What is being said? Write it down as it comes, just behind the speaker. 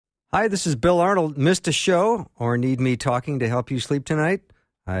Hi, this is Bill Arnold. Missed a show or need me talking to help you sleep tonight?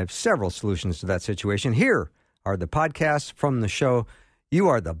 I have several solutions to that situation. Here are the podcasts from the show. You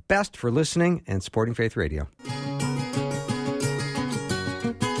are the best for listening and supporting Faith Radio.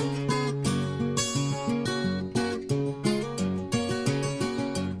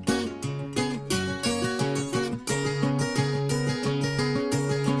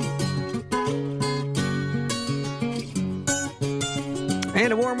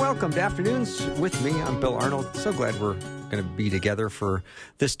 And a warm welcome to Afternoons with me. I'm Bill Arnold. So glad we're going to be together for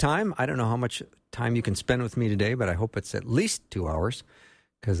this time. I don't know how much time you can spend with me today, but I hope it's at least 2 hours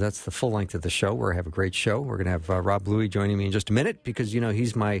because that's the full length of the show. We're going to have a great show. We're going to have Rob Bluey joining me in just a minute because, you know,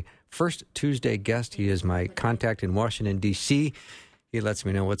 he's my first Tuesday guest. He is my contact in Washington, D.C. He lets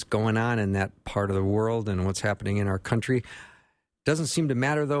me know what's going on in that part of the world and what's happening in our country. Doesn't seem to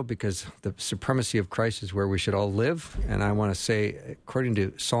matter, though, because the supremacy of Christ is where we should all live. And I want to say, according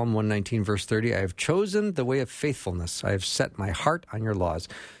to Psalm 119, verse 30, I have chosen the way of faithfulness. I have set my heart on your laws.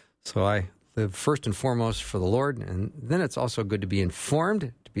 So I live first and foremost for the Lord. And then it's also good to be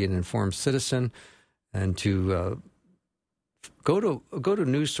informed, to be an informed citizen, and to go to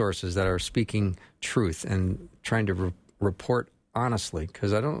news sources that are speaking truth and trying to report honestly.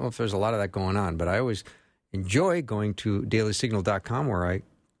 Because I don't know if there's a lot of that going on, but I always enjoy going to dailysignal.com where I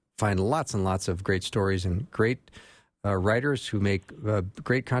find lots and lots of great stories and great writers who make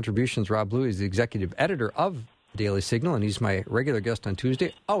great contributions. Rob Bluey is the executive editor of Daily Signal, and he's my regular guest on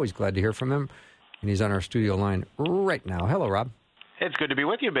Tuesday. Always glad to hear from him, and he's on our studio line right now. Hello, Rob. It's good to be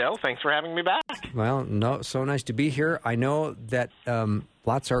with you, Bill. Thanks for having me back. Well, no, so nice to be here. I know that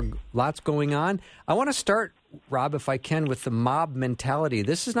lots going on. I want to start, Rob, if I can, with the mob mentality.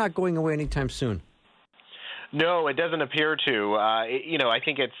 This is not going away anytime soon. No, it doesn't appear to. I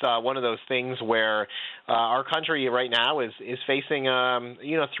think it's one of those things where our country right now is facing,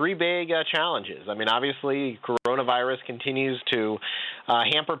 three big challenges. I mean, obviously, coronavirus continues to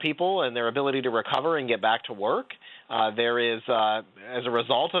hamper people and their ability to recover and get back to work. There is, as a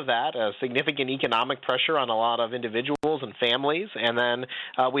result of that, a significant economic pressure on a lot of individuals and families, and then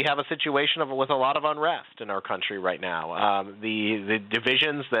we have a situation with a lot of unrest in our country right now. The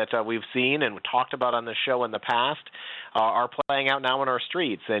divisions that we've seen and talked about on the show in the past are playing out now in our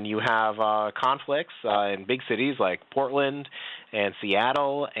streets, and you have conflicts in big cities like Portland and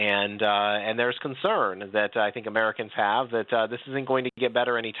Seattle, and there's concern that I think Americans have that this isn't going to get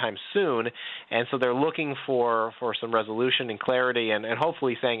better anytime soon, and so they're looking for some resolution and clarity, and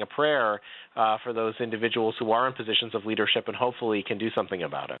hopefully saying a prayer for those individuals who are in positions of leadership and hopefully can do something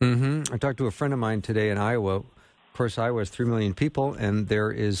about it. Mm-hmm. I talked to a friend of mine today in Iowa. Of course, Iowa has 3 million people, and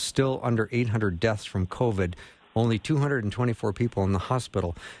there is still under 800 deaths from COVID, only 224 people in the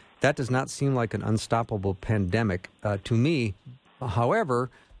hospital. That does not seem like an unstoppable pandemic to me.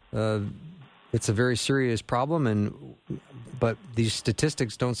 However, it's a very serious problem, but these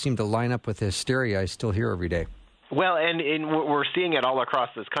statistics don't seem to line up with the hysteria I still hear every day. Well, and we're seeing it all across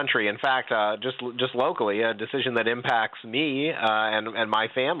this country. In fact, just locally, a decision that impacts me and my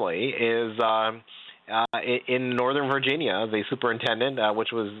family is in Northern Virginia. The superintendent, which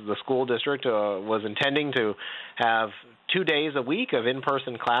was the school district, was intending to have 2 days a week of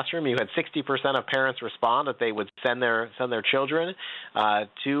in-person classroom. You had 60% of parents respond that they would send their children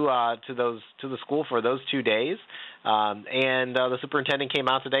to the school for those 2 days. And the superintendent came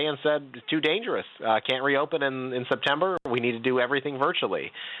out today and said it's too dangerous. Can't reopen in September. We need to do everything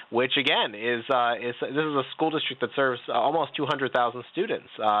virtually, which again is this is a school district that serves almost 200,000 students.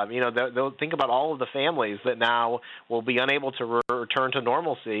 They'll think about all of the families that now will be unable to return to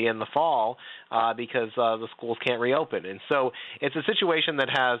normalcy in the fall because the schools can't reopen. And so it's a situation that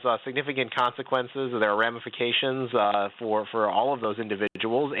has significant consequences. There are ramifications for all of those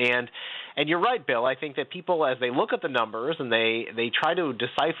individuals. And you're right, Bill. I think that people, as they look at the numbers and they try to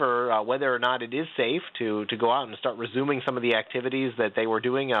decipher whether or not it is safe to go out and start resuming some of the activities that they were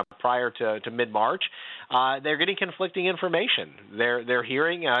doing prior to mid-March, they're getting conflicting information. They're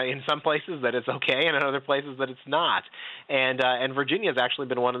hearing in some places that it's okay and in other places that it's not. And Virginia has actually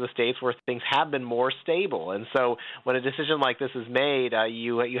been one of the states where things have been more stable. And so when a decision like this is made,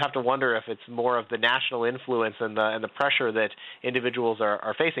 you have to wonder if it's more of the national influence and the pressure that individuals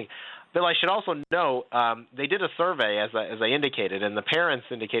are facing. Bill, I should also note they did a survey, as I indicated, and the parents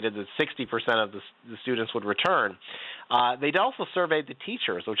indicated that 60% of the students would return. They'd also surveyed the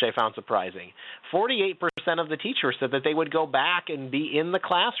teachers, which I found surprising. 48% of the teachers said that they would go back and be in the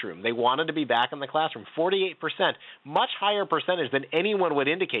classroom. They wanted to be back in the classroom. 48%, much higher percentage than anyone would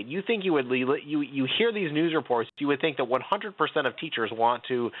indicate. You think you would you hear these news reports, you would think that 100% of teachers want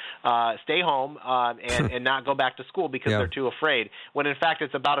to stay home and not go back to school because they're too afraid, when in fact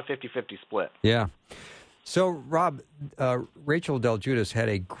it's about a 50-50 split. Yeah. So, Rob, Rachel Del Giudice had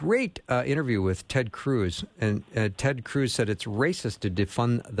a great interview with Ted Cruz, and Ted Cruz said it's racist to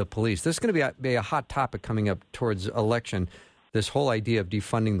defund the police. This is going to be a hot topic coming up towards election, this whole idea of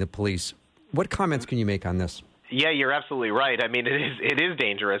defunding the police. What comments can you make on this? Yeah, you're absolutely right. I mean, it is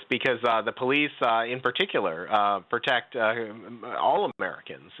dangerous because the police, in particular, protect all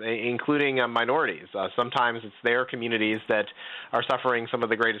Americans, including minorities. Sometimes it's their communities that are suffering some of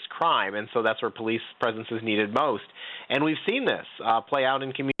the greatest crime, and so that's where police presence is needed most. And we've seen this play out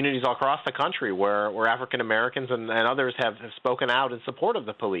in communities all across the country where African Americans and others have spoken out in support of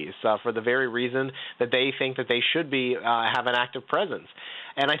the police for the very reason that they think that they should have an active presence.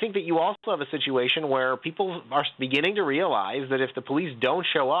 And I think that you also have a situation where people are beginning to realize that if the police don't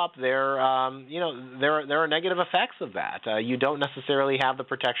show up, there are negative effects of that. You don't necessarily have the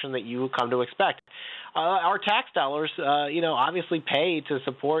protection that you come to expect. Our tax dollars, obviously pay to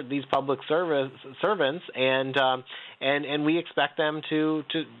support these public servants, and we expect them to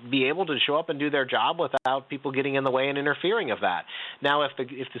be able to show up and do their job without people getting in the way and interfering of that. Now, if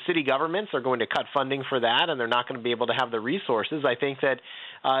the city governments are going to cut funding for that and they're not going to be able to have the resources, I think that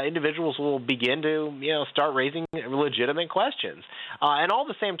individuals will begin to start raising legitimate questions. And all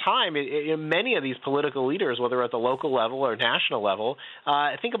at the same time, many of these political leaders, whether at the local level or national level,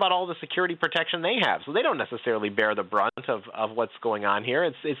 think about all the security protection they have. So they don't necessarily bear the brunt of what's going on here.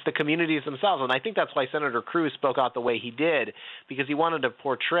 It's the communities themselves. And I think that's why Senator Cruz spoke out the way he did, because he wanted to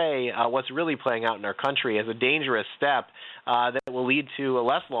portray what's really playing out in our country as a dangerous step that will lead to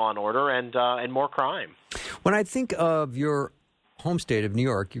less law and order and more crime. When I think of your home state of New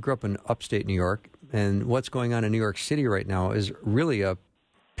York, you grew up in upstate New York, and what's going on in New York City right now is really a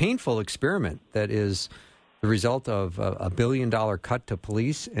painful experiment that is the result of a $1 billion cut to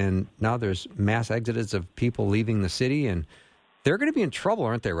police, and now there's mass exodus of people leaving the city, and they're going to be in trouble,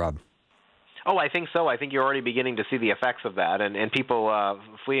 aren't they, Rob? Oh, I think so. I think you're already beginning to see the effects of that, and people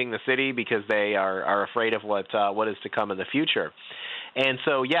fleeing the city because they are afraid of what is to come in the future. And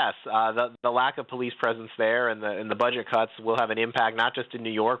so, yes, the lack of police presence there and the budget cuts will have an impact not just in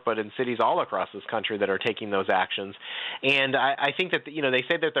New York, but in cities all across this country that are taking those actions. And I think that they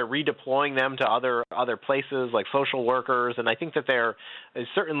say that they're redeploying them to other places like social workers, and I think that there is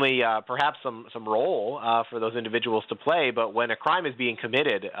certainly perhaps some role for those individuals to play. But when a crime is being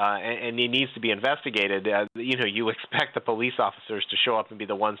committed and it needs to be investigated, you expect the police officers to show up and be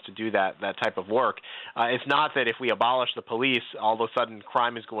the ones to do that type of work. It's not that if we abolish the police, all of a sudden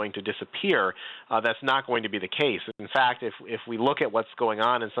crime is going to disappear. That's not going to be the case. In fact, if we look at what's going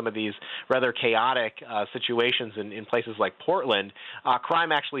on in some of these rather chaotic situations in places like Portland,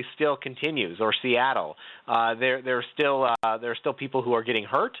 crime actually still continues, or Seattle. There are still people who are getting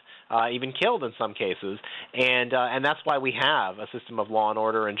hurt, even killed in some cases, and that's why we have a system of law and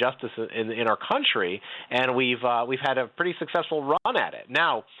order and justice in our country, and we've had a pretty successful run at it.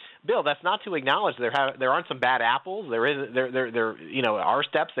 Now, Bill, that's not to acknowledge there aren't some bad apples. There are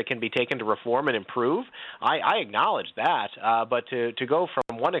steps that can be taken to reform and improve. I acknowledge that, but to go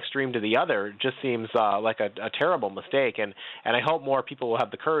from one extreme to the other just seems like a terrible mistake. And I hope more people will have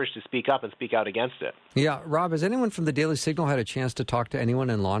the courage to speak up and speak out against it. Yeah, Rob, has anyone from the Daily Signal had a chance to talk to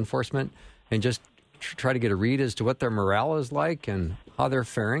anyone in law enforcement and just try to get a read as to what their morale is like and how they're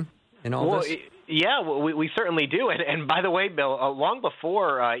faring in all this? Yeah, we certainly do. And by the way, Bill, long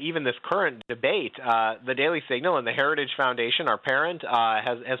before even this current debate, the Daily Signal and the Heritage Foundation, our parent,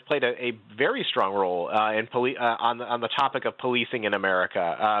 has played a very strong role on the topic of policing in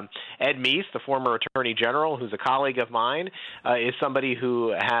America. Ed Meese, the former Attorney General, who's a colleague of mine, is somebody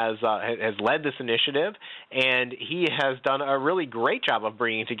who has led this initiative, and he has done a really great job of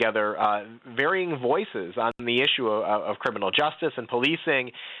bringing together varying voices on the issue of criminal justice and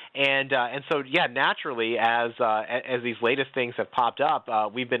policing, and so yeah. Naturally, as these latest things have popped up,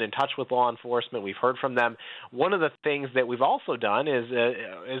 we've been in touch with law enforcement. We've heard from them. One of the things that we've also done is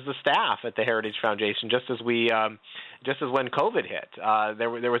the staff at the Heritage Foundation. Just as when COVID hit,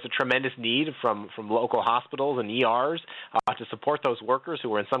 there was a tremendous need from local hospitals and ERs to support those workers who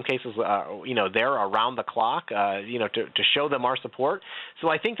were in some cases there around the clock, to show them our support. So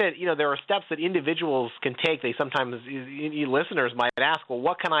I think that there are steps that individuals can take. They sometimes listeners might ask, well,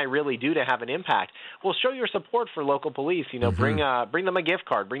 what can I really do to have an impact? impact. Well, show your support for local police. Bring them a gift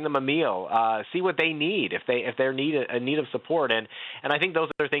card, bring them a meal, see what they need if they're in need of support. And I think those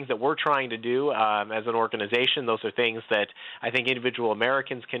are things that we're trying to do as an organization. Those are things that I think individual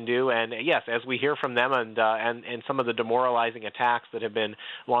Americans can do. And yes, as we hear from them and some of the demoralizing attacks that have been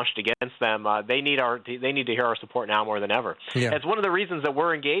launched against them, they need to hear our support now more than ever. Yeah. It's one of the reasons that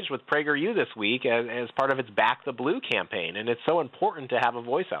we're engaged with PragerU this week as part of its Back the Blue campaign, and it's so important to have a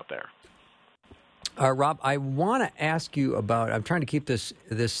voice out there. Rob, I want to ask you about, I'm trying to keep this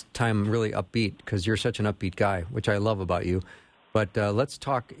time really upbeat because you're such an upbeat guy, which I love about you. But let's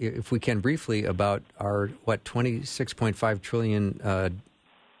talk, if we can, briefly about our, $26.5 trillion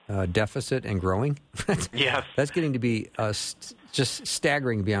deficit and growing? Yes. That's getting to be just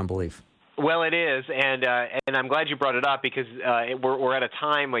staggering beyond belief. Well, it is, and I'm glad you brought it up because we're at a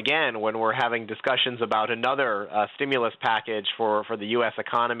time, again, when we're having discussions about another stimulus package for the U.S.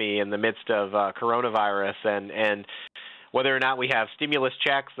 economy in the midst of coronavirus and whether or not we have stimulus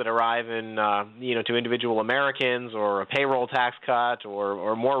checks that arrive in, to individual Americans, or a payroll tax cut,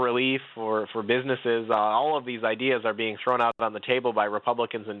 or more relief for businesses. All of these ideas are being thrown out on the table by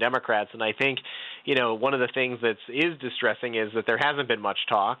Republicans and Democrats. And I think, one of the things that is distressing is that there hasn't been much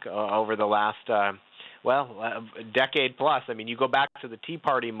talk over the last a decade plus. I mean, you go back to the Tea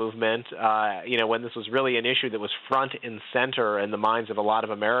Party movement, when this was really an issue that was front and center in the minds of a lot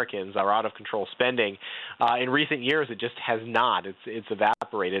of Americans, our out-of-control spending. In recent years, it just has not. It's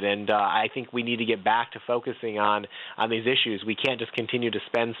evaporated, and I think we need to get back to focusing on these issues. We can't just continue to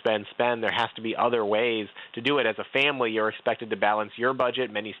spend. There has to be other ways to do it. As a family, you're expected to balance your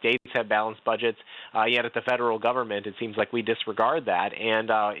budget. Many states have balanced budgets, yet at the federal government, it seems like we disregard that,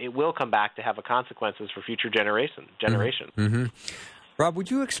 and it will come back to have consequences for future generation. Mm-hmm. Rob, would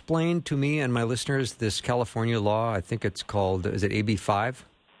you explain to me and my listeners this California law? I think it's called, is it AB 5?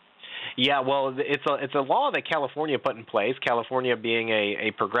 Yeah, well, it's a law that California put in place. California being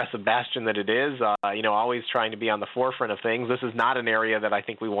a progressive bastion that it is, always trying to be on the forefront of things. This is not an area that I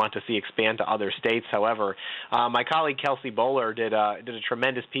think we want to see expand to other states. However, my colleague Kelsey Bowler did a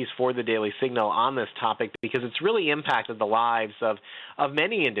tremendous piece for the Daily Signal on this topic because it's really impacted the lives of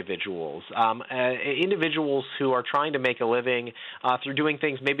many individuals, individuals who are trying to make a living through doing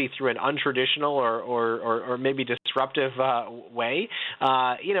things maybe through an untraditional or maybe disruptive way,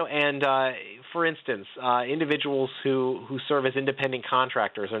 and for instance, individuals who serve as independent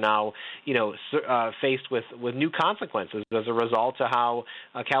contractors are now, faced with new consequences as a result of how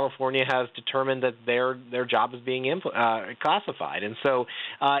California has determined that their job is being classified, and so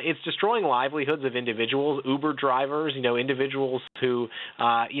it's destroying livelihoods of individuals, Uber drivers, individuals who,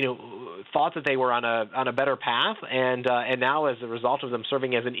 thought that they were on a better path, and now as a result of them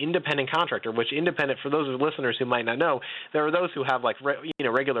serving as an independent contractor, which independent, for those listeners who might not know, there are those who have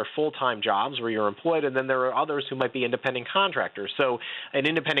regular full-time jobs where you're employed, and then there are others who might be independent contractors. So an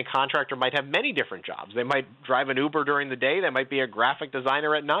independent contractor might have many different jobs. They might drive an Uber during the day. They might be a graphic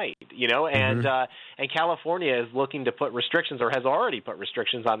designer at night, and California is looking to put restrictions, or has already put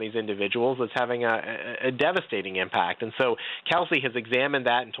restrictions on these individuals that's having a devastating impact. And so Kelsey has examined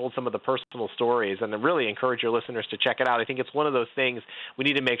that and told some of the personal stories, and I really encourage your listeners to check it out. I think it's one of those things we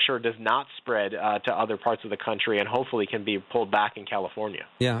need to make sure does not spread to other parts of the country and hopefully can be pulled back in California.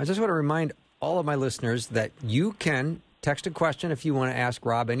 Yeah, I just want to remind all of my listeners that you can text a question if you want to ask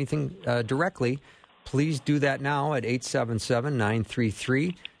Rob anything directly. Please do that now at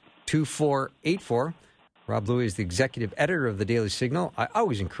 877-933-2484. Rob Bluey is the executive editor of the Daily Signal. I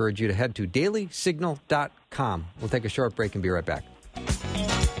always encourage you to head to dailysignal.com. We'll take a short break and be right back.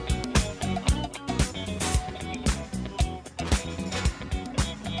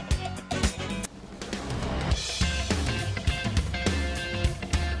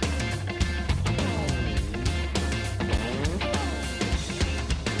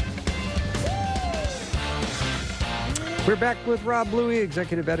 We're back with Rob Bluey,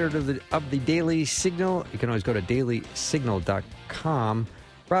 executive editor of the Daily Signal. You can always go to dailysignal.com.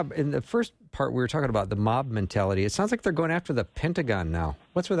 Rob, in the first part, we were talking about the mob mentality. It sounds like they're going after the Pentagon now.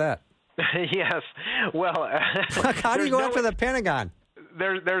 What's with that? Yes. Well, how do you go after the Pentagon?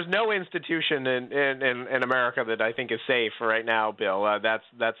 There's no institution in America that I think is safe right now, Bill. That's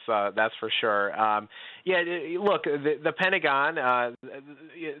for sure. Look, the Pentagon,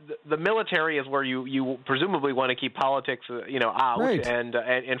 the military is where you presumably want to keep politics, out, right, and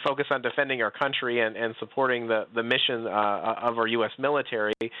focus on defending our country and supporting the mission of our U.S.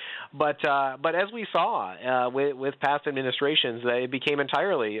 military. But as we saw with past administrations, it became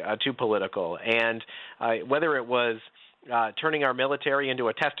entirely too political, and whether it was turning our military into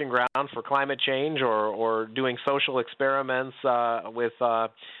a testing ground for climate change, or doing social experiments with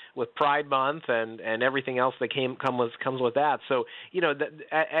with Pride Month and everything else that comes with that. So,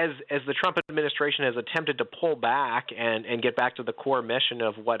 as the Trump administration has attempted to pull back and get back to the core mission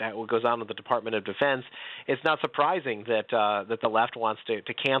of what goes on with the Department of Defense, it's not surprising that the left wants to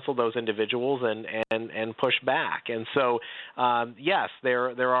cancel those individuals and push back. And so, yes,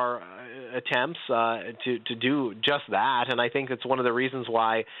 there are attempts to do just that, and I think it's one of the reasons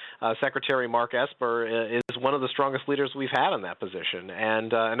why Secretary Mark Esper is one of the strongest leaders we've had in that position,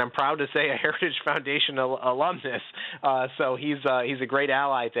 and I'm proud to say a Heritage Foundation alumnus. So he's a great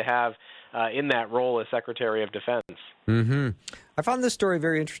ally to have in that role as Secretary of Defense. Mm-hmm. I found this story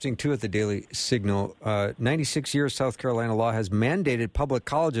very interesting, too, at the Daily Signal. 96 years South Carolina law has mandated public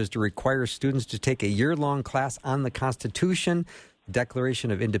colleges to require students to take a year-long class on the Constitution,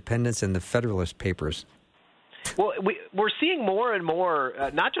 Declaration of Independence, and the Federalist Papers. Well, we're seeing more and more,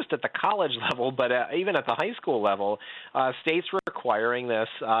 not just at the college level, but even at the high school level, states requiring this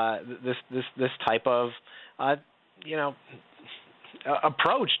type of,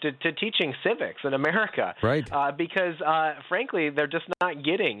 approach to teaching civics in America. Right. Because, frankly, they're just not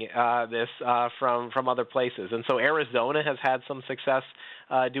getting this from other places. And so Arizona has had some success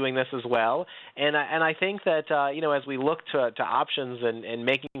doing this as well. And I think that, as we look to options and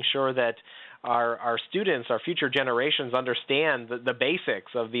making sure that our students, our future generations, understand the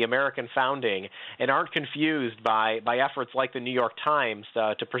basics of the American founding and aren't confused by efforts like the New York Times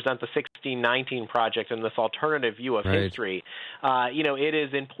to present the 1619 Project and this alternative view of history. It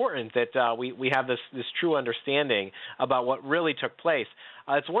is important that we have this true understanding about what really took place.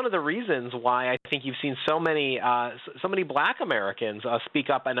 It's one of the reasons why I think you've seen so many Black Americans speak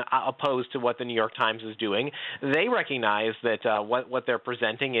up and oppose to what the New York Times is doing. They recognize that what they're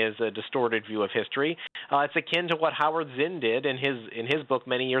presenting is a distorted view of history. It's akin to what Howard Zinn did in his book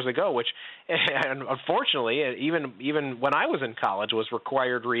many years ago, which, unfortunately, even when I was in college, was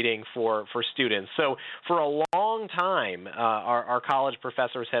required reading for students. So for a long time, our college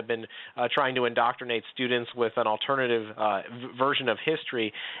professors have been trying to indoctrinate students with an alternative version of history.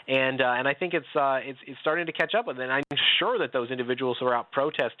 And I think it's starting to catch up with it. And I'm sure that those individuals who are out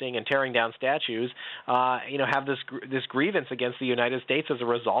protesting and tearing down statues, have this grievance against the United States as a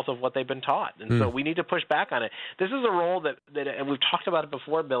result of what they've been taught. And so we need to push back on it. This is a role that and we've talked about it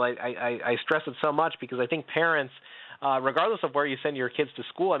before, Bill. I stress it so much because I think parents, regardless of where you send your kids to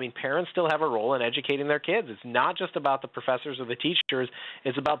school, parents still have a role in educating their kids. It's not just about the professors or the teachers.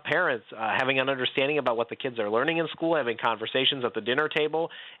 It's about parents having an understanding about what the kids are learning in school, having conversations at the dinner table,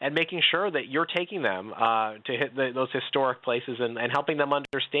 and making sure that you're taking them to hit those historic places and helping them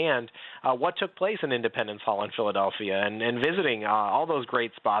understand what took place in Independence Hall in Philadelphia and visiting all those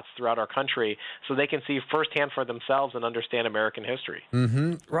great spots throughout our country so they can see firsthand for themselves and understand American history.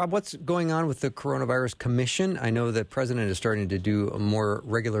 Mm-hmm. Rob, what's going on with the Coronavirus Commission? I know that President is starting to do more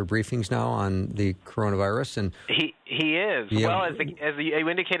regular briefings now on the coronavirus, and he is. Yeah. Well, as you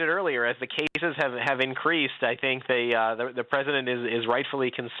indicated earlier, as the cases have increased, I think the president is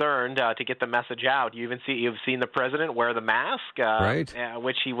rightfully concerned to get the message out. You've seen the president wear the mask, right?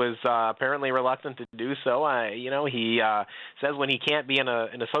 Which he was apparently reluctant to do so. He says when he can't be in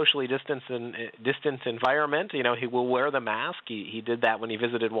a socially distanced environment, he will wear the mask. He did that when he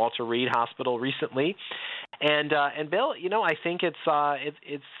visited Walter Reed Hospital recently. And Bill, I think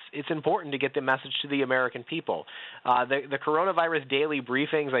it's important to get the message to the American people. The coronavirus daily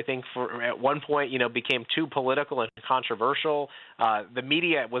briefings, I think, at one point, became too political and controversial. The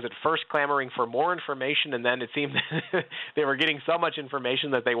media was at first clamoring for more information, and then it seemed that they were getting so much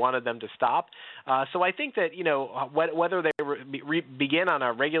information that they wanted them to stop. So I think that whether they begin on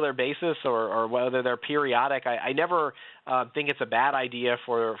a regular basis or whether they're periodic, I never think it's a bad idea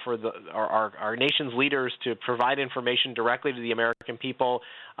for our nation's leaders to provide information directly to the American people.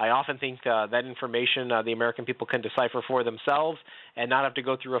 I often think that information the American people can decipher for themselves and not have to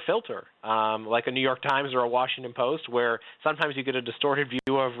go through a filter like a New York Times or a Washington Post, where sometimes you get a distorted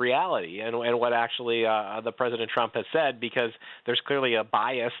view of reality and what actually the President Trump has said, because there's clearly a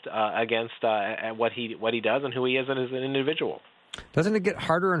bias against what he does and who he is as an individual. Doesn't it get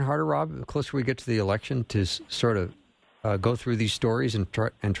harder and harder, Rob, the closer we get to the election, to sort of go through these stories and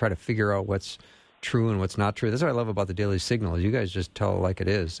try to figure out what's true and what's not true? That's what I love about the Daily Signal. You guys just tell it like it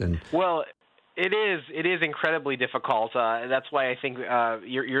is. And well, it is incredibly difficult. That's why I think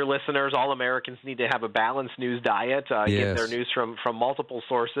your listeners, all Americans, need to have a balanced news diet, yes. Get their news from multiple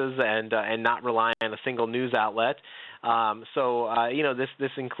sources and not rely on a single news outlet.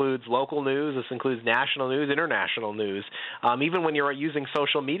 This includes local news, this includes national news, international news. Even when you're using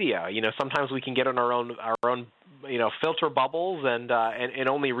social media, sometimes we can get on our own filter bubbles and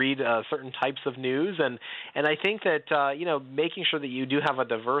only read certain types of news. And I think that making sure that you do have a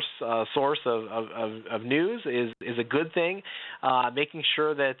diverse source of news is a good thing. Making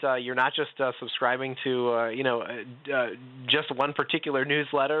sure that you're not just subscribing to just one particular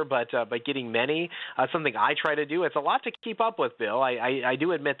newsletter, but getting many. Something I try to do. It's a lot to keep up with, Bill. I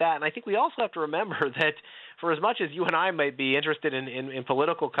do admit that, and I think we also have to remember that for as much as you and I might be interested in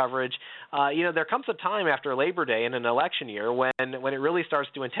political coverage, there comes a time after Labor Day in an election year when it really starts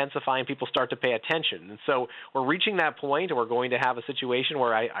to intensify and people start to pay attention. And so we're reaching that point, and we're going to have a situation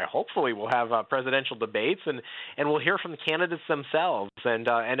where I hopefully we'll have presidential debates, and we'll hear from the candidates themselves.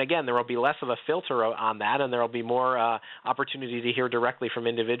 And again, there will be less of a filter on that, and there will be more opportunity to hear directly from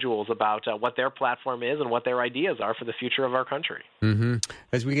individuals about what their platform is and what their ideas are for the future of our country. Mm-hmm.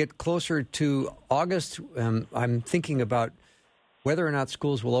 As we get closer to August, I'm thinking about whether or not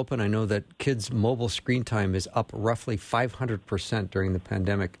schools will open. I know that kids' mobile screen time is up roughly 500% during the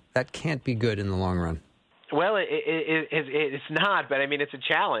pandemic. That can't be good in the long run. Well, it's not, but I mean, it's a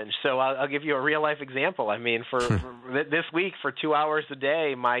challenge. So I'll give you a real life example. I mean, for this week, for 2 hours a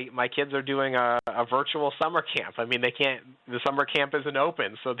day, my kids are doing a virtual summer camp. I mean, the summer camp isn't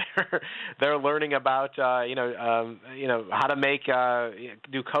open, so they're learning about how to make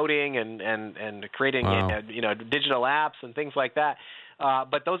do coding and creating digital apps and things like that.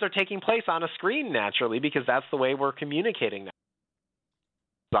 But those are taking place on a screen naturally because that's the way we're communicating now.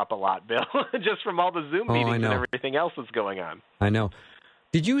 Up a lot, Bill, just from all the Zoom meetings and everything else that's going on. I know.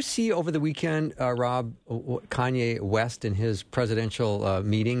 Did you see over the weekend, Rob, Kanye West in his presidential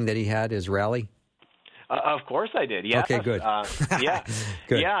meeting that he had, his rally? Of course I did, yes. Okay, good. Yeah.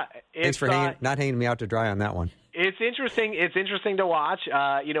 Good. Yeah. Thanks for not hanging me out to dry on that one. It's interesting. It's interesting to watch.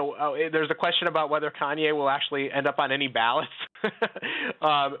 There's a question about whether Kanye will actually end up on any ballots,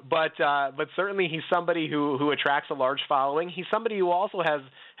 but certainly he's somebody who attracts a large following. He's somebody who also has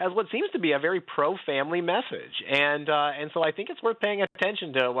what seems to be a very pro-family message, and so I think it's worth paying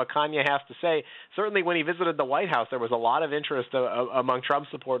attention to what Kanye has to say. Certainly, when he visited the White House, there was a lot of interest among Trump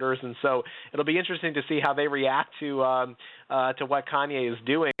supporters, and so it'll be interesting to see how they react to what Kanye is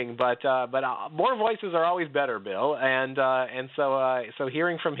doing. But more voices are always better, Bill, and so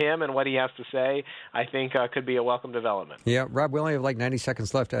hearing from him and what he has to say, I think could be a welcome development. Yeah, Rob, we only have like 90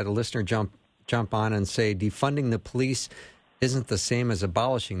 seconds left. I had a listener jump on and say defunding the police isn't the same as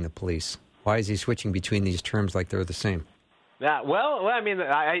abolishing the police. Why is he switching between these terms like they're the same? Yeah, well, I mean,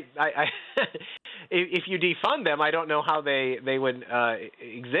 I if you defund them, I don't know how they would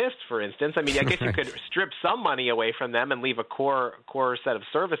exist. For instance, I mean, I guess you could strip some money away from them and leave a core set of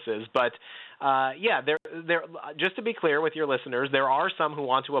services, but. There. Just to be clear with your listeners, there are some who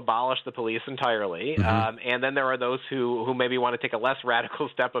want to abolish the police entirely, and then there are those who maybe want to take a less radical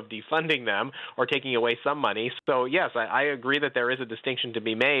step of defunding them or taking away some money. So yes, I agree that there is a distinction to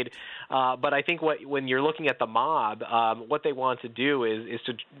be made, but I think when you're looking at the mob, what they want to do is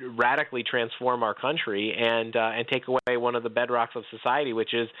to radically transform our country and take away one of the bedrocks of society,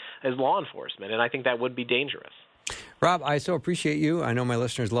 which is law enforcement, and I think that would be dangerous. Rob, I so appreciate you. I know my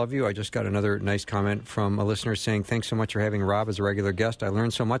listeners love you. I just got another nice comment from a listener saying, thanks so much for having Rob as a regular guest. I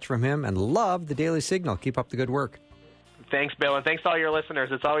learned so much from him and love the Daily Signal. Keep up the good work. Thanks, Bill, and thanks to all your listeners.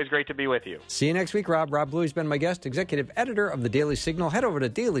 It's always great to be with you. See you next week, Rob. Rob Bluey's been my guest, executive editor of the Daily Signal. Head over to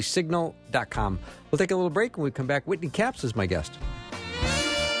dailysignal.com. We'll take a little break. When we come back, Whitney Capps is my guest.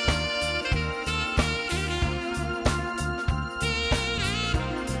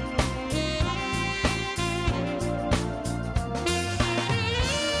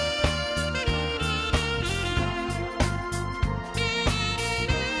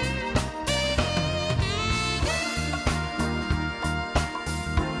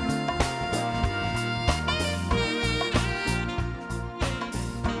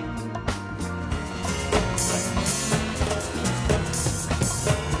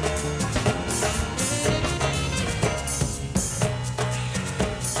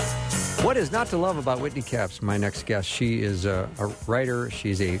 What is not to love about Whitney Capps, my next guest? She is a writer.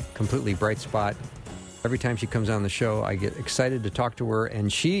 She's a completely bright spot. Every time she comes on the show, I get excited to talk to her.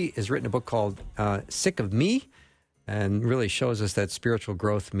 And she has written a book called Sick of Me, and really shows us that spiritual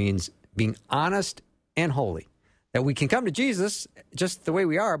growth means being honest and holy. That we can come to Jesus just the way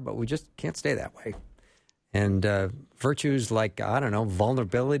we are, but we just can't stay that way. And virtues like,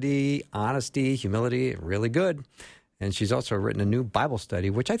 vulnerability, honesty, humility, really good. And she's also written a new Bible study,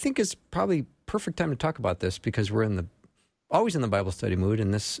 which I think is probably perfect time to talk about this because we're always in the Bible study mood,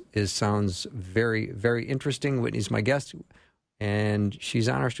 and this sounds very, very interesting. Whitney's my guest, and she's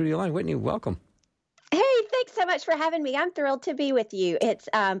on our studio line. Whitney, welcome. Hey, thanks so much for having me. I'm thrilled to be with you. It's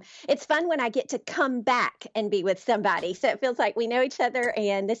fun when I get to come back and be with somebody. So it feels like we know each other,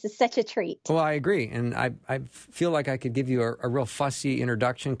 and this is such a treat. Well, I agree. And I feel like I could give you a real fussy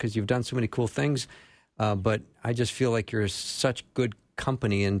introduction because you've done so many cool things. But I just feel like you're such good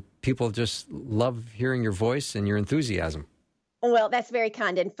company, and people just love hearing your voice and your enthusiasm. Well, that's very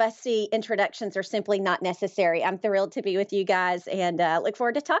kind, and fussy introductions are simply not necessary. I'm thrilled to be with you guys, and look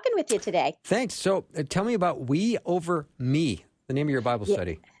forward to talking with you today. Thanks. So tell me about We Over Me, the name of your Bible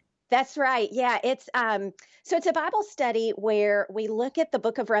study. That's right. Yeah, it's a Bible study where we look at the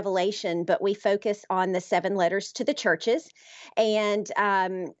book of Revelation, but we focus on the 7 letters to the churches. And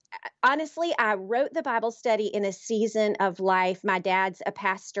honestly, I wrote the Bible study in a season of life. My dad's a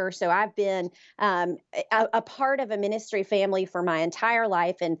pastor, so I've been a part of a ministry family for my entire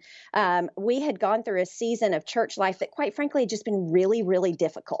life. And we had gone through a season of church life that, quite frankly, had just been really, really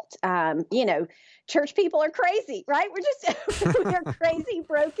difficult. Church people are crazy, right? We're crazy,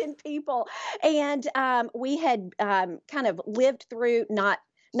 broken people. And we had kind of lived through not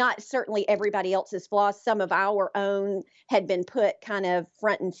certainly everybody else's flaws. Some of our own had been put kind of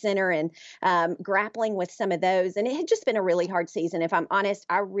front and center, and grappling with some of those. And it had just been a really hard season. If I'm honest,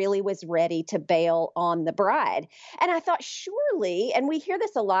 I really was ready to bail on the bride. And I thought, surely, and we hear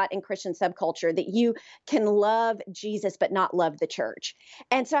this a lot in Christian subculture, that you can love Jesus but not love the church.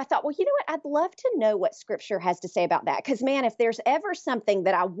 And so I thought, well, you know what? I'd love to know what Scripture has to say about that. Because, man, if there's ever something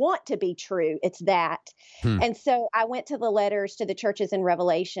that I want to be true, it's that. And so I went to the letters to the churches in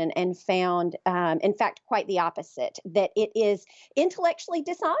Revelation and found, in fact, quite the opposite, that it is intellectually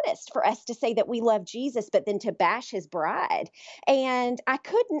dishonest for us to say that we love Jesus, but then to bash his bride. And I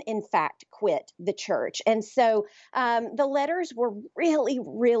couldn't, in fact, quit the church. And so the letters were really,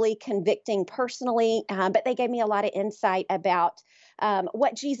 really convicting personally, but they gave me a lot of insight about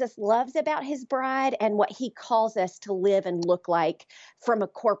what Jesus loves about his bride and what he calls us to live and look like from a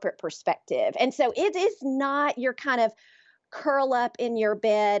corporate perspective. And so it is not your kind of curl up in your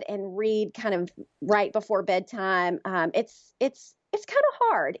bed and read kind of right before bedtime. It's kind of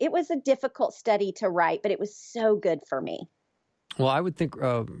hard. It was a difficult study to write, but it was so good for me. Well, I would think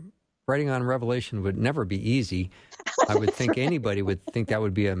writing on Revelation would never be easy. I would think anybody would think that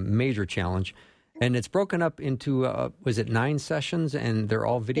would be a major challenge. And it's broken up into, was it 9 sessions, and they're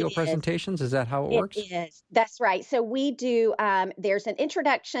all video presentations? Is that how it works? It is. That's right. So we do, there's an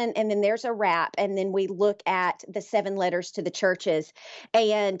introduction, and then there's a wrap, and then we look at the 7 letters to the churches.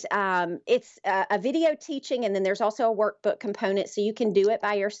 And it's a video teaching, and then there's also a workbook component. So you can do it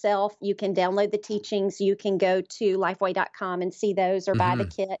by yourself. You can download the teachings. You can go to lifeway.com and see those, or buy the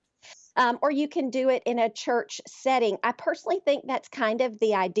kit. Or you can do it in a church setting. I personally think that's kind of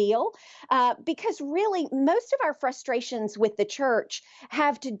the ideal, because really most of our frustrations with the church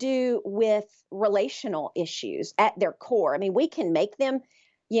have to do with relational issues at their core. I mean, we can make them,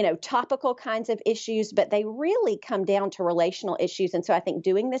 topical kinds of issues, but they really come down to relational issues. And so I think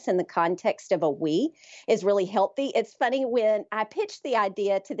doing this in the context of a we is really healthy. It's funny, when I pitched the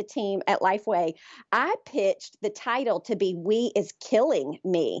idea to the team at Lifeway, I pitched the title to be We is Killing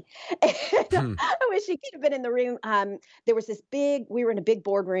Me. I wish you could have been in the room. There was we were in a big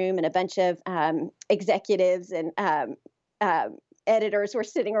boardroom, and a bunch of executives and editors were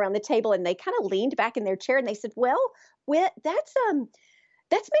sitting around the table, and they kind of leaned back in their chair and they said, well,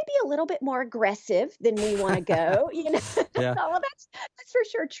 that's maybe a little bit more aggressive than we want to go, Yeah. Well, that's for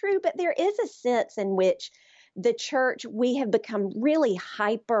sure true. But there is a sense in which the church, we have become really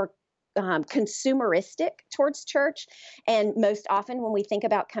hyper consumeristic towards church. And most often when we think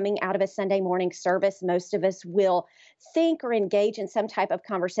about coming out of a Sunday morning service, most of us will think or engage in some type of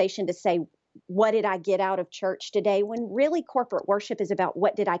conversation to say, what did I get out of church today? When really corporate worship is about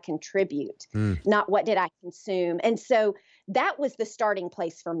what did I contribute, not what did I consume. And so that was the starting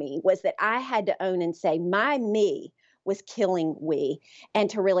place for me, was that I had to own and say my me was killing we, and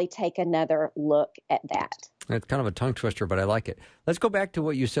to really take another look at that. It's kind of a tongue twister, but I like it. Let's go back to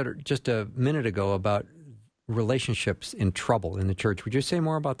what you said just a minute ago about relationships in trouble in the church. Would you say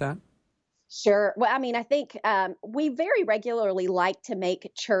more about that? Sure. Well, I mean, I think we very regularly like to make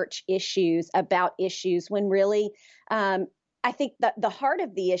church issues about issues when really I think that the heart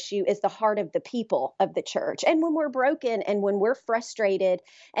of the issue is the heart of the people of the church. And when we're broken and when we're frustrated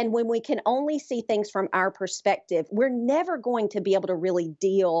and when we can only see things from our perspective, we're never going to be able to really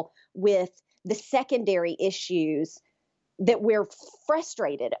deal with the secondary issues that we're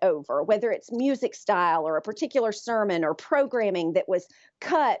frustrated over, whether it's music style or a particular sermon or programming that was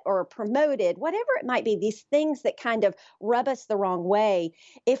cut or promoted, whatever it might be, these things that kind of rub us the wrong way,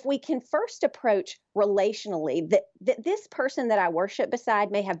 if we can first approach relationally that this person that I worship beside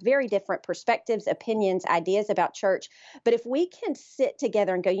may have very different perspectives, opinions, ideas about church, but if we can sit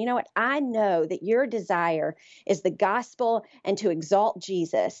together and go, you know what, I know that your desire is the gospel and to exalt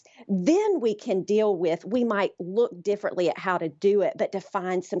Jesus, then we can deal with, we might look differently at how to do it, but to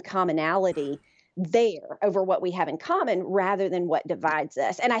find some commonality there over what we have in common rather than what divides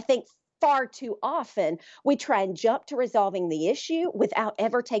us. And I think far too often we try and jump to resolving the issue without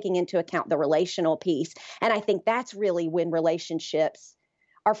ever taking into account the relational piece. And I think that's really when relationships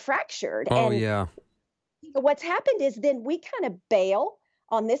are fractured. Oh, and yeah. What's happened is then we kind of bail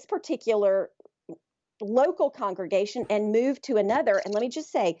on this particular local congregation and move to another. And let me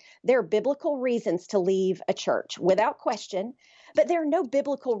just say, there are biblical reasons to leave a church without question, but there are no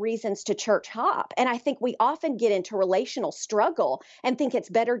biblical reasons to church hop. And I think we often get into relational struggle and think it's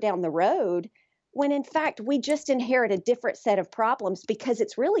better down the road, when in fact we just inherit a different set of problems because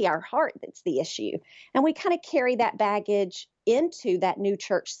it's really our heart that's the issue. And we kind of carry that baggage into that new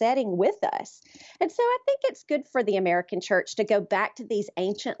church setting with us. And so I think it's good for the American church to go back to these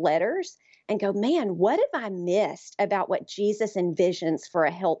ancient letters and go, man, what have I missed about what Jesus envisions for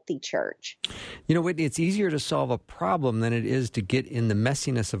a healthy church? You know, Whitney, it's easier to solve a problem than it is to get in the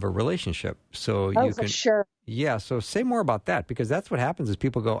messiness of a relationship. So you can, for sure. Yeah. So say more about that, because that's what happens is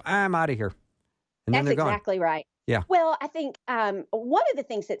people go, I'm out of here. And then That's they're exactly gone. right. Yeah. Well, I think one of the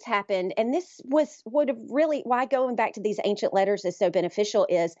things that's happened, and this would have really why going back to these ancient letters is so beneficial,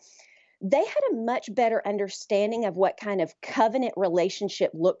 is they had a much better understanding of what kind of covenant relationship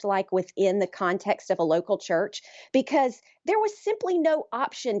looked like within the context of a local church, because there was simply no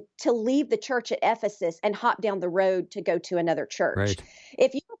option to leave the church at Ephesus and hop down the road to go to another church. Right.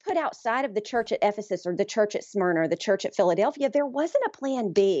 If you were put outside of the church at Ephesus or the church at Smyrna or the church at Philadelphia, there wasn't a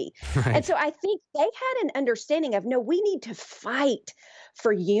plan B. Right. And so I think they had an understanding of, no, we need to fight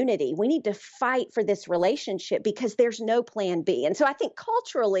for unity. We need to fight for this relationship because there's no plan B. And so I think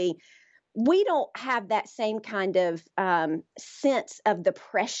culturally, we don't have that same kind of sense of the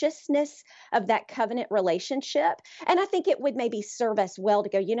preciousness of that covenant relationship. And I think it would maybe serve us well to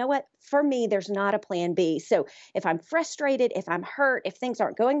go, you know what, for me, there's not a plan B. So if I'm frustrated, if I'm hurt, if things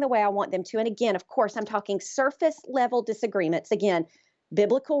aren't going the way I want them to, and again, of course, I'm talking surface level disagreements, again,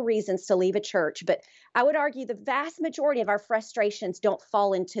 biblical reasons to leave a church. But I would argue the vast majority of our frustrations don't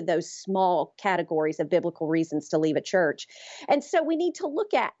fall into those small categories of biblical reasons to leave a church. And so we need to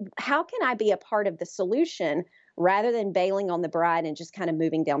look at, how can I be a part of the solution rather than bailing on the bride and just kind of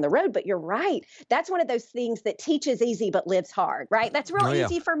moving down the road? But you're right. That's one of those things that teaches easy but lives hard, right? That's real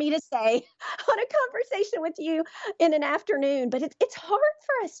easy for me to say on a conversation with you in an afternoon, but it's hard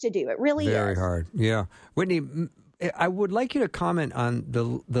for us to do. It really is. Very hard. Yeah. Whitney, I would like you to comment on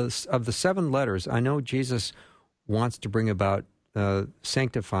the 7 letters. I know Jesus wants to bring about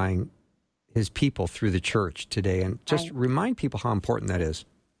sanctifying his people through the church today, and just remind people how important that is.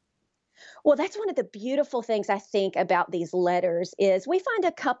 Well, that's one of the beautiful things I think about these letters is we find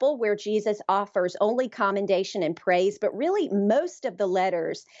a couple where Jesus offers only commendation and praise, but really most of the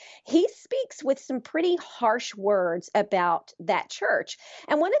letters, he speaks with some pretty harsh words about that church.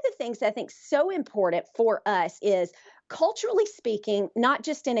 And one of the things I think so important for us is, culturally speaking, not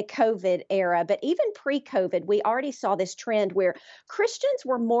just in a COVID era, but even pre-COVID, we already saw this trend where Christians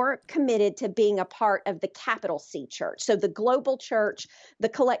were more committed to being a part of the capital C church. So the global church, the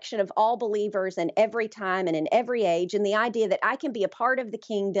collection of all believers in every time and in every age, and the idea that I can be a part of the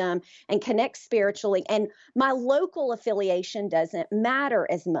kingdom and connect spiritually, and my local affiliation doesn't matter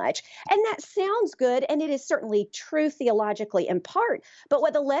as much. And that sounds good, and it is certainly true theologically in part. But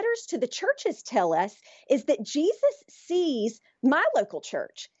what the letters to the churches tell us is that Jesus sees my local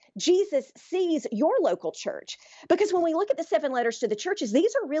church. Jesus sees your local church. Because when we look at the 7 letters to the churches,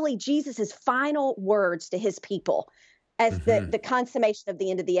 these are really Jesus's final words to his people. As the consummation of the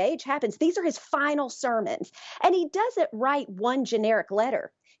end of the age happens, these are his final sermons. And he doesn't write one generic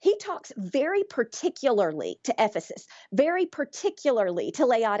letter. He talks very particularly to Ephesus, very particularly to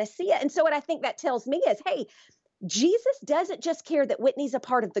Laodicea. And so what I think that tells me is, hey, Jesus doesn't just care that Whitney's a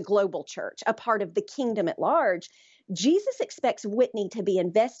part of the global church, a part of the kingdom at large. Jesus expects Whitney to be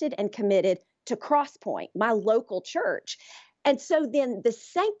invested and committed to Crosspoint, my local church. And so then the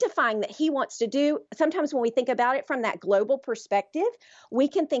sanctifying that he wants to do, sometimes when we think about it from that global perspective, we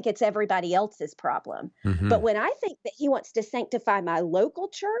can think it's everybody else's problem. But when I think that he wants to sanctify my local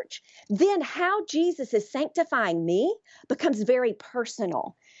church, then how Jesus is sanctifying me becomes very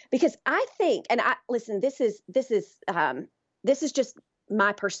personal. Because I think, and listen, this is this is just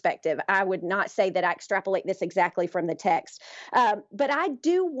my perspective. I would not say that I extrapolate this exactly from the text. But I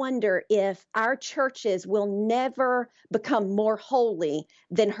do wonder if our churches will never become more holy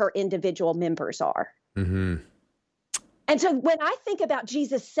than her individual members are. Mm-hmm. And so when I think about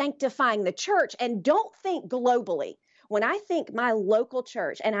Jesus sanctifying the church, and don't think globally, when I think my local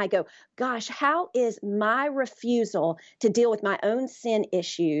church and I go, gosh, how is my refusal to deal with my own sin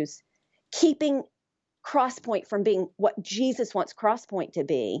issues keeping Crosspoint from being what Jesus wants Crosspoint to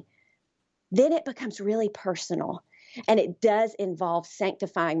be, then it becomes really personal. And it does involve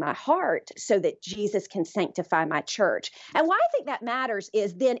sanctifying my heart so that Jesus can sanctify my church. And why I think that matters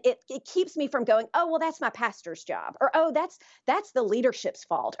is then it keeps me from going, oh, well, that's my pastor's job, or, oh, that's the leadership's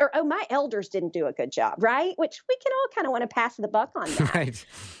fault, or, oh, my elders didn't do a good job, right? Which we can all kind of want to pass the buck on that. Right.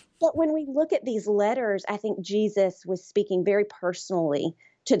 But when we look at these letters, I think Jesus was speaking very personally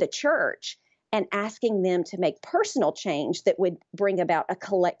to the church and asking them to make personal change that would bring about a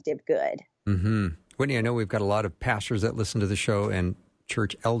collective good. Mm-hmm. Whitney, I know we've got a lot of pastors that listen to the show and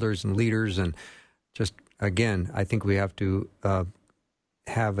church elders and leaders. And just, again, I think we have to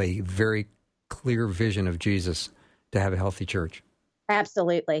have a very clear vision of Jesus to have a healthy church.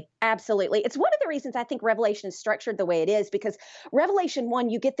 Absolutely. Absolutely. It's one of the reasons I think Revelation is structured the way it is, because Revelation 1,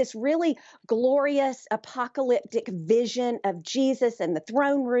 you get this really glorious apocalyptic vision of Jesus and the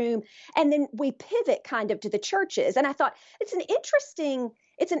throne room. And then we pivot kind of to the churches. And I thought it's an interesting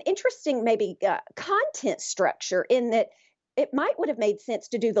maybe content structure in that it would have made sense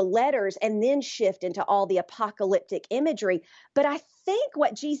to do the letters and then shift into all the apocalyptic imagery. But I think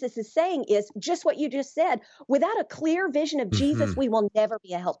what Jesus is saying is just what you just said. Without a clear vision of Jesus, we will never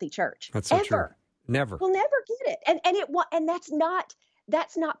be a healthy church. That's so ever. true. Never. We'll never get it. And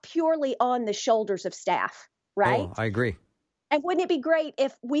that's not purely on the shoulders of staff, right? Oh, I agree. And wouldn't it be great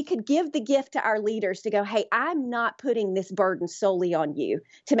if we could give the gift to our leaders to go, hey, I'm not putting this burden solely on you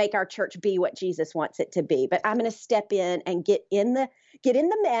to make our church be what Jesus wants it to be, but I'm going to step in and get in the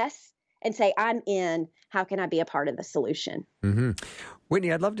mess and say, I'm in. How can I be a part of the solution? Mm-hmm.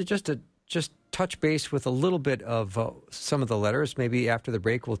 Whitney, I'd love to just touch base with a little bit of some of the letters. Maybe after the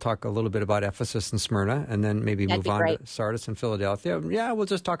break, we'll talk a little bit about Ephesus and Smyrna, and then maybe move on to Sardis and Philadelphia. Yeah, we'll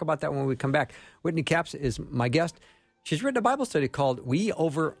just talk about that when we come back. Whitney Capps is my guest. She's written a Bible study called We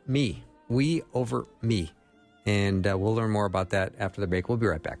Over Me. We Over Me. And we'll learn more about that after the break. We'll be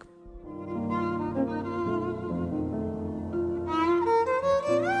right back.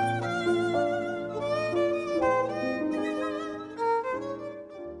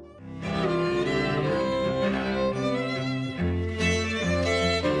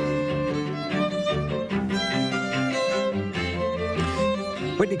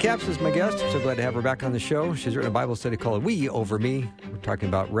 Whitney Capps is my guest. So glad to have her back on the show. She's written a Bible study called We Over Me. We're talking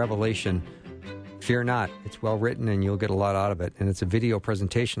about Revelation. Fear not. It's well written and you'll get a lot out of it. And it's a video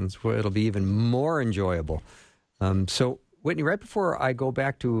presentation, so it'll be even more enjoyable. So, Whitney, right before I go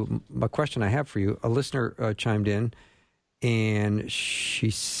back to a question I have for you, a listener chimed in and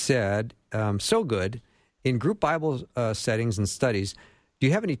she said, so good. In group Bible settings and studies, do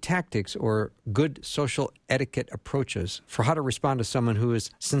you have any tactics or good social etiquette approaches for how to respond to someone who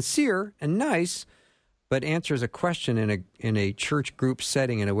is sincere and nice, but answers a question in a church group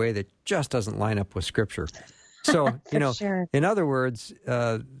setting in a way that just doesn't line up with Scripture? So, Sure. In other words,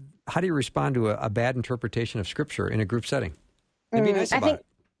 how do you respond to a bad interpretation of Scripture in a group setting? And be nice about it.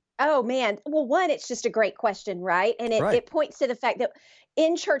 Oh, man. Well, one, it's just a great question, right? And it points to the fact that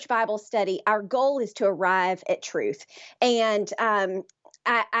in church Bible study, our goal is to arrive at truth. And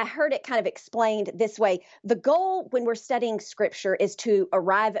I heard it kind of explained this way. The goal when we're studying Scripture is to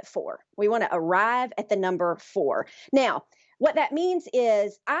arrive at 4. We want to arrive at the number 4. Now, what that means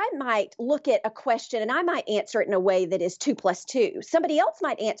is I might look at a question and I might answer it in a way that is 2 plus 2. Somebody else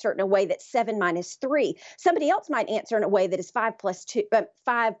might answer it in a way that's 7 minus 3. Somebody else might answer in a way that is 5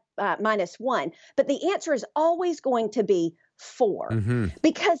 minus 1. But the answer is always going to be 4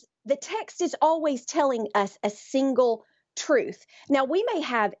 because the text is always telling us a single truth. Now, we may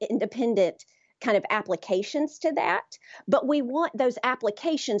have independent kind of applications to that, but we want those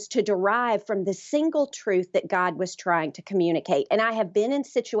applications to derive from the single truth that God was trying to communicate. And I have been in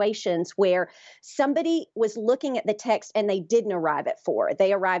situations where somebody was looking at the text and they didn't arrive at 4.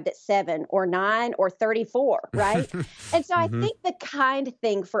 They arrived at 7 or 9 or 34, right? And so I think the kind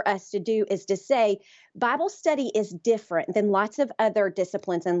thing for us to do is to say, Bible study is different than lots of other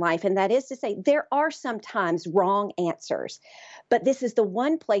disciplines in life. And that is to say, there are sometimes wrong answers, but this is the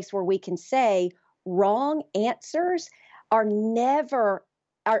one place where we can say wrong answers are never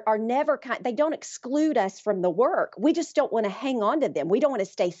they don't exclude us from the work. We just don't want to hang on to them. We don't want to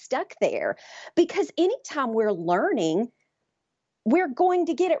stay stuck there, because anytime we're learning, we're going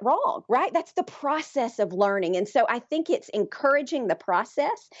to get it wrong, right? That's the process of learning. And so I think it's encouraging the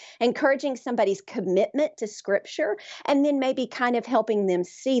process, encouraging somebody's commitment to Scripture, and then maybe kind of helping them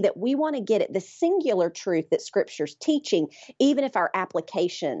see that we want to get at the singular truth that Scripture's teaching, even if our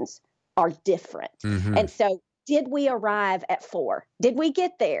applications are different. Mm-hmm. And so did we arrive at 4? Did we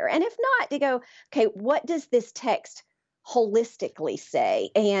get there? And if not, to go, okay, what does this text holistically say?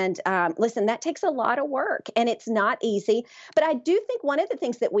 And listen, that takes a lot of work and it's not easy. But I do think one of the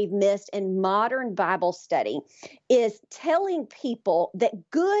things that we've missed in modern Bible study is telling people that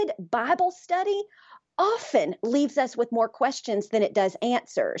good Bible study often leaves us with more questions than it does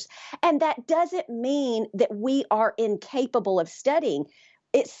answers. And that doesn't mean that we are incapable of studying.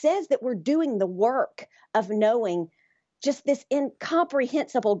 It says that we're doing the work of knowing just this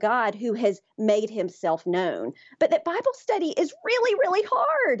incomprehensible God who has made himself known. But that Bible study is really, really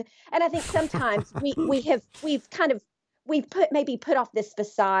hard. And I think sometimes we've put off this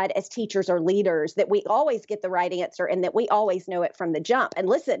facade as teachers or leaders that we always get the right answer and that we always know it from the jump. And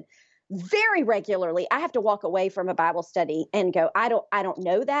listen, very regularly, I have to walk away from a Bible study and go, I don't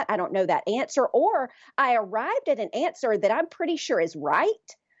know that. I don't know that answer. Or I arrived at an answer that I'm pretty sure is right,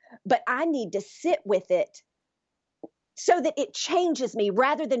 but I need to sit with it so that it changes me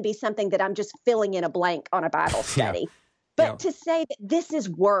rather than be something that I'm just filling in a blank on a Bible study. But to say that this is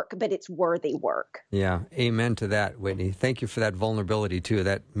work, but it's worthy work. Yeah, amen to that, Whitney. Thank you for that vulnerability, too.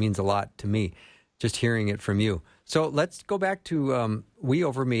 That means a lot to me, just hearing it from you. So let's go back to We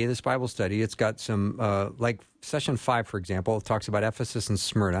Over Me, this Bible study. It's got some, like session 5, for example, talks about Ephesus and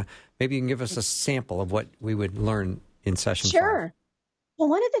Smyrna. Maybe you can give us a sample of what we would learn in session 5. Sure. Well,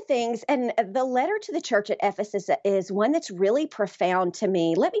 one of the things, and the letter to the church at Ephesus is one that's really profound to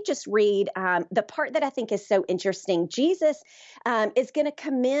me. Let me just read the part that I think is so interesting. Jesus is going to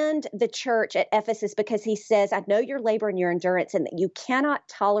commend the church at Ephesus because he says, I know your labor and your endurance and that you cannot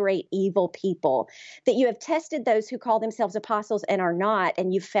tolerate evil people, that you have tested those who call themselves apostles and are not,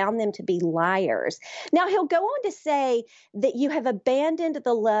 and you found them to be liars. Now, he'll go on to say that you have abandoned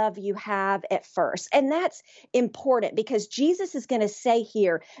the love you have at first. And that's important because Jesus is going to say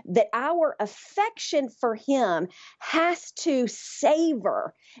here that our affection for him has to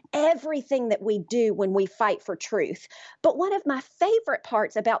savor everything that we do when we fight for truth. But one of my favorite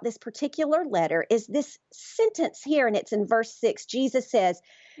parts about this particular letter is this sentence here, and it's in verse 6. Jesus says,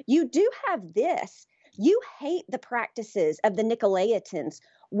 you do have this. You hate the practices of the Nicolaitans,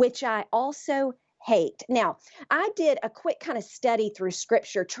 which I also hate. Now, I did a quick kind of study through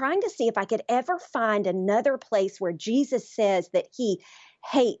Scripture trying to see if I could ever find another place where Jesus says that he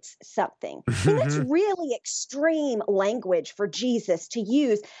hates something. I mean, that's really extreme language for Jesus to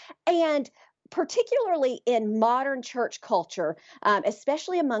use. And particularly in modern church culture,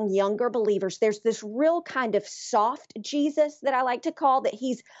 especially among younger believers, there's this real kind of soft Jesus that I like to call that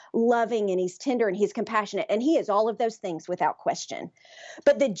he's loving and he's tender and he's compassionate. And he is all of those things without question.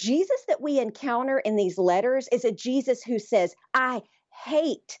 But the Jesus that we encounter in these letters is a Jesus who says, I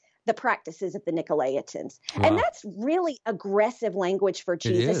hate the practices of the Nicolaitans. Wow. And that's really aggressive language for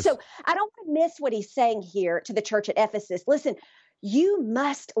Jesus. So I don't want to miss what he's saying here to the church at Ephesus. Listen, you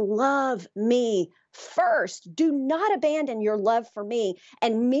must love me first. Do not abandon your love for me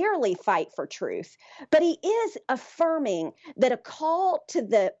and merely fight for truth. But he is affirming that a call to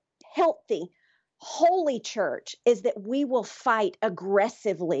the healthy, holy church is that we will fight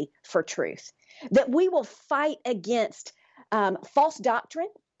aggressively for truth, that we will fight against false doctrine,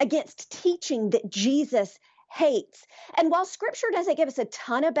 against teaching that Jesus hates. And while Scripture doesn't give us a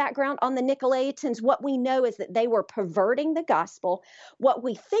ton of background on the Nicolaitans, what we know is that they were perverting the gospel. What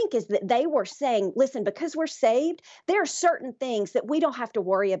we think is that they were saying, listen, because we're saved, there are certain things that we don't have to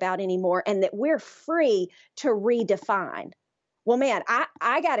worry about anymore and that we're free to redefine. Well, man,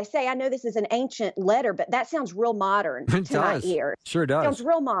 I got to say, I know this is an ancient letter, but that sounds real modern to my ears. Sure does. It sounds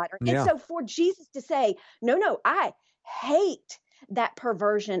real modern. Yeah. And so for Jesus to say, no, I hate that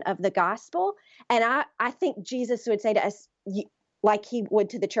perversion of the gospel. And I think Jesus would say to us, like he would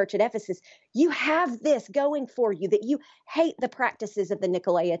to the church at Ephesus, you have this going for you, that you hate the practices of the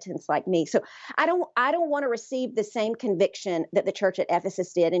Nicolaitans like me. So I don't want to receive the same conviction that the church at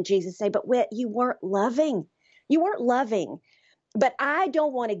Ephesus did. And Jesus say, but Whit, you weren't loving. You weren't loving. But I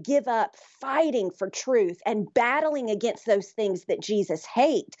don't want to give up fighting for truth and battling against those things that Jesus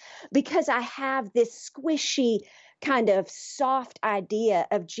hates because I have this squishy kind of soft idea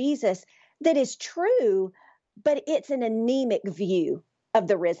of Jesus that is true, but it's an anemic view of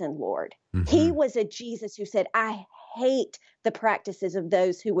the risen Lord. Mm-hmm. He was a Jesus who said, I hate the practices of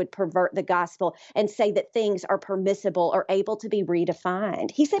those who would pervert the gospel and say that things are permissible or able to be redefined.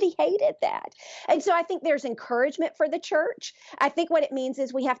 He said he hated that. And so I think there's encouragement for the church. I think what it means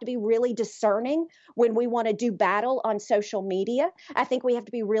is we have to be really discerning when we want to do battle on social media. I think we have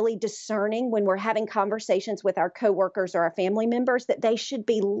to be really discerning when we're having conversations with our coworkers or our family members that they should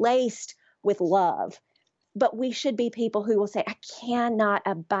be laced with love. But we should be people who will say, I cannot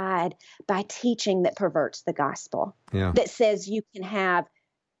abide by teaching that perverts the gospel, that says you can have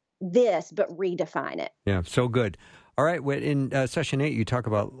this, but redefine it. Yeah, so good. All right, in session 8, you talk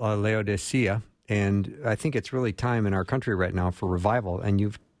about Laodicea, and I think it's really time in our country right now for revival, and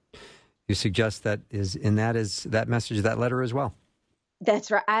you suggest that that message, that letter as well. That's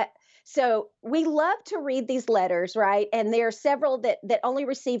right. So we love to read these letters, right? And there are several that only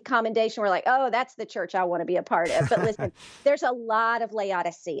receive commendation. We're like, oh, that's the church I want to be a part of. But listen, there's a lot of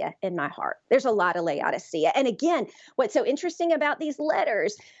Laodicea in my heart. There's a lot of Laodicea. And again, what's so interesting about these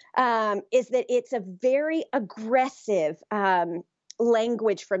letters is that it's a very aggressive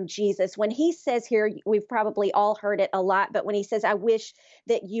language from Jesus. When he says here, we've probably all heard it a lot, but when he says, I wish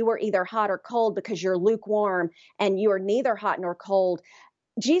that you were either hot or cold because you're lukewarm and you are neither hot nor cold,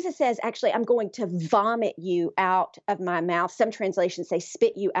 Jesus says, actually, I'm going to vomit you out of my mouth. Some translations say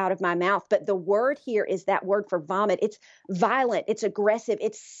spit you out of my mouth. But the word here is that word for vomit. It's violent. It's aggressive.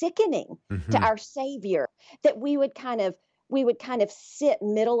 It's sickening to our Savior that we would kind of sit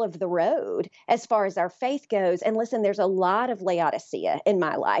middle of the road as far as our faith goes. And listen, there's a lot of Laodicea in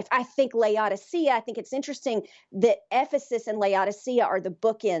my life. I think it's interesting that Ephesus and Laodicea are the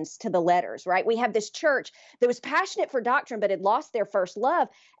bookends to the letters, right? We have this church that was passionate for doctrine, but had lost their first love.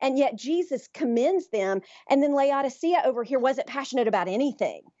 And yet Jesus commends them. And then Laodicea over here wasn't passionate about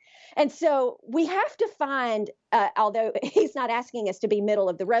anything. And so we have to find, although he's not asking us to be middle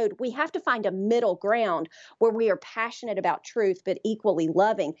of the road, we have to find a middle ground where we are passionate about truth, but equally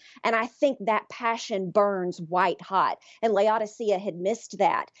loving. And I think that passion burns white hot. And Laodicea had missed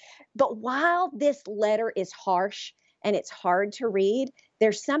that. But while this letter is harsh and it's hard to read,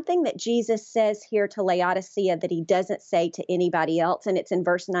 there's something that Jesus says here to Laodicea that he doesn't say to anybody else. And it's in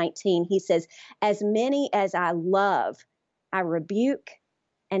verse 19. He says, as many as I love, I rebuke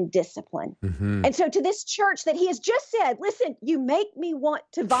and discipline. And so to this church that he has just said, listen, you make me want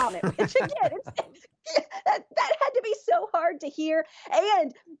to vomit, which again, that had to be so hard to hear.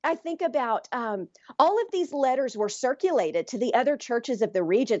 And I think about all of these letters were circulated to the other churches of the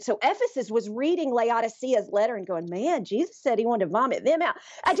region. So Ephesus was reading Laodicea's letter and going, man, Jesus said he wanted to vomit them out.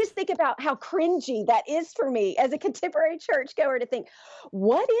 I just think about how cringy that is for me as a contemporary churchgoer to think,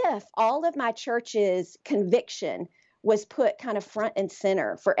 what if all of my church's conviction was put kind of front and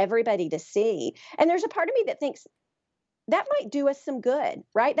center for everybody to see? And there's a part of me that thinks that might do us some good,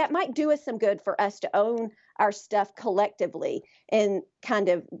 right? That might do us some good for us to own our stuff collectively in kind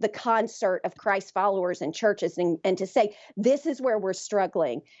of the concert of Christ followers and churches and to say, this is where we're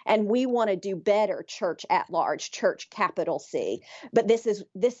struggling and we want to do better, church at large, church capital C. But this is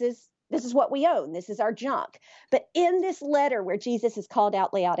what we own. This is our junk. But in this letter where Jesus has called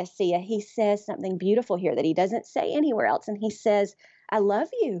out Laodicea, he says something beautiful here that he doesn't say anywhere else. And he says, I love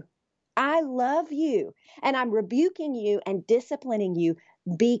you. I love you. And I'm rebuking you and disciplining you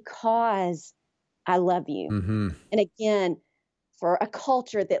because I love you. And again, for a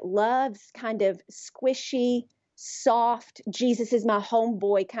culture that loves kind of squishy, soft, Jesus is my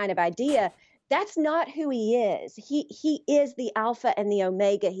homeboy kind of idea, that's not who he is. He is the Alpha and the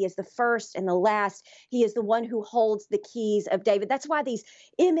Omega. He is the first and the last. He is the one who holds the keys of David. That's why these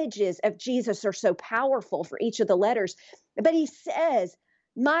images of Jesus are so powerful for each of the letters. But he says,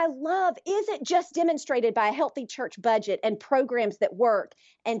 my love isn't just demonstrated by a healthy church budget and programs that work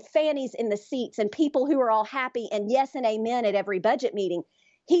and fannies in the seats and people who are all happy and yes and amen at every budget meeting.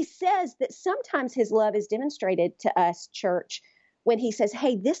 He says that sometimes his love is demonstrated to us, church, when he says,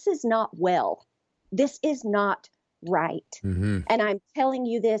 hey, this is not well. This is not right. And I'm telling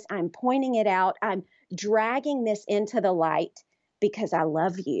you this, I'm pointing it out. I'm dragging this into the light because I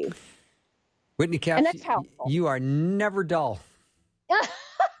love you. Whitney Capps, and that's powerful. You are never dull.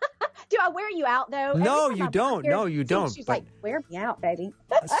 Do I wear you out, though? No, you don't. No, you don't. She's like, wear me out, baby.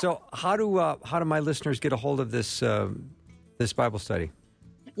 So how do my listeners get a hold of this Bible study?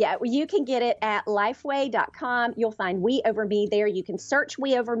 Yeah, well, you can get it at lifeway.com. You'll find We Over Me there. You can search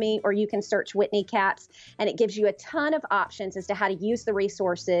We Over Me or you can search Whitney Capps, and it gives you a ton of options as to how to use the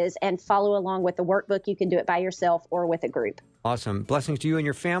resources and follow along with the workbook. You can do it by yourself or with a group. Awesome. Blessings to you and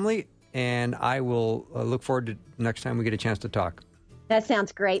your family, and I will look forward to next time we get a chance to talk. That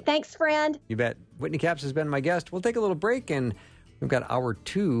sounds great. Thanks, friend. You bet. Whitney Capps has been my guest. We'll take a little break, and we've got hour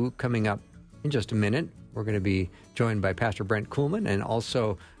 2 coming up in just a minute. We're going to be joined by Pastor Brent Kuhlman, and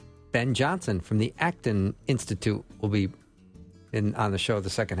also Ben Johnson from the Acton Institute will be on the show the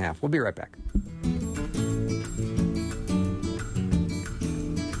second half. We'll be right back.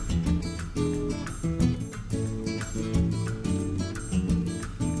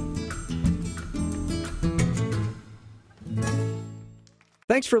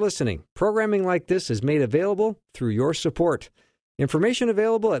 Thanks for listening. Programming like this is made available through your support. Information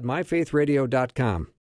available at myfaithradio.com.